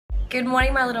Good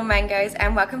morning my little mangoes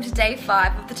and welcome to day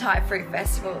 5 of the Thai Fruit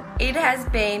Festival. It has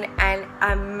been an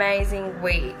amazing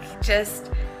week, just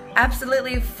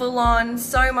absolutely full on,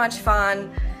 so much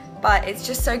fun, but it's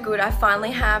just so good. I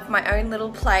finally have my own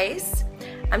little place.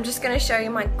 I'm just going to show you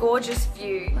my gorgeous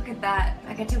view. Look at that,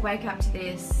 I get to wake up to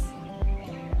this.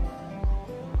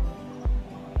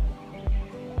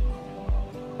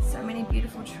 So many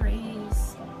beautiful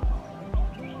trees.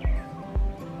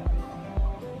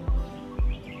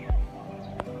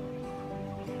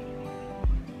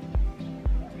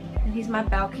 Here's my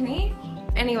balcony.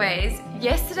 Anyways,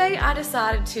 yesterday I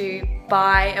decided to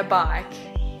buy a bike.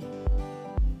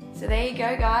 So there you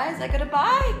go guys, I got a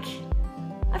bike.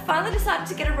 I finally decided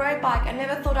to get a road bike. I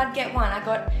never thought I'd get one. I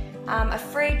got a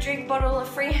free drink bottle, a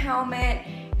free helmet,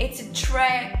 it's a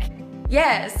trek.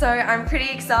 Yeah, so I'm pretty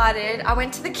excited. I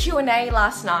went to the Q&A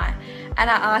last night and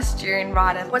I asked Duran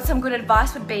Ryder what some good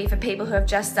advice would be for people who have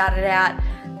just started out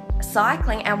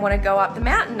cycling and want to go up the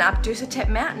mountain, up Doi Suthep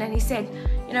Mountain, and he said,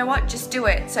 you know what, just do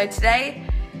it. So today,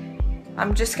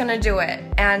 I'm just gonna do it.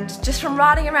 And just from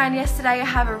riding around yesterday, I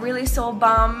have a really sore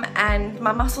bum and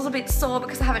my muscles are a bit sore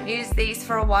because I haven't used these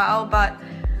for a while, but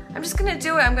I'm just gonna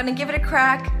do it. I'm gonna give it a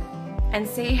crack and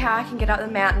see how I can get up the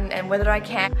mountain and whether I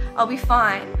can. I'll be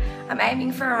fine. I'm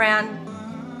aiming for around,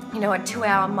 a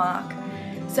 2-hour mark.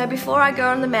 So before I go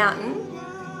on the mountain,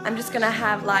 I'm just gonna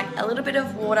have like a little bit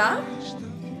of water.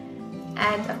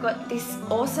 And I've got this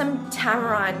awesome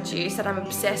tamarind juice that I'm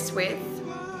obsessed with,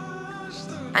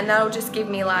 and that'll just give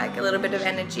me like a little bit of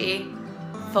energy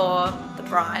for the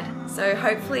ride. So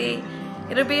hopefully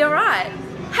it'll be alright.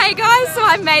 Hey guys, so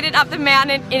I made it up the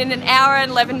mountain in an hour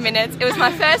and 11 minutes. It was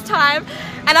my first time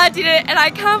and I did it and I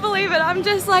can't believe it. I'm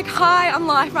just like high on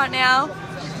life right now.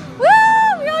 Woo!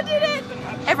 We all did it!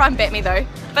 Everyone bet me though.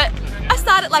 But I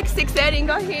started at like 6:30 and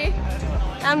got here.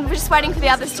 I'm just waiting for the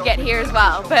others to get here as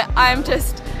well, but I'm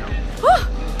just, whew,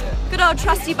 good old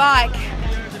trusty bike.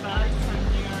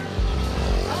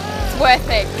 It's worth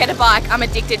it, get a bike, I'm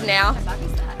addicted now. What bike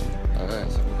is that? I don't know,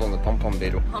 we're calling the pom-pom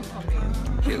beetle. Pom-pom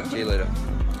beetle. Cheerleader.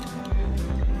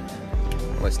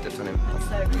 Almost stepped on him That's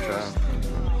so on the cool. trail.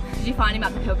 Did you find him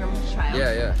at the Pilgrim Trail?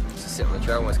 Yeah. Just sitting on the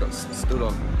trail, almost got stood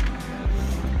on.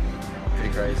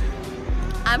 Pretty crazy.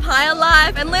 I'm high on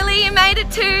life, and Lily, you made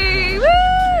it too!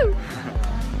 Woo!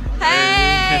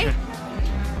 Hey!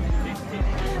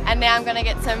 And now I'm gonna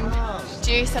get some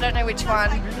juice, I don't know which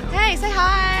one. Hey, say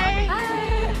hi!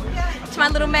 Hi! To my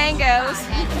little mangoes.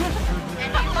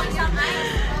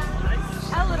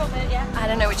 A little bit, yeah. I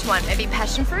don't know which one, maybe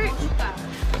passion fruit?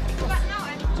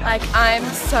 Like, I'm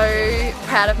so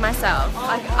proud of myself.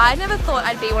 Like, I never thought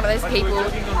I'd be one of those people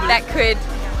that could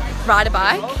ride a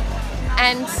bike.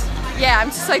 And yeah,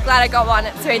 I'm so glad I got one.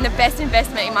 It's been the best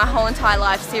investment in my whole entire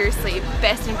life, seriously,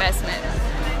 best investment.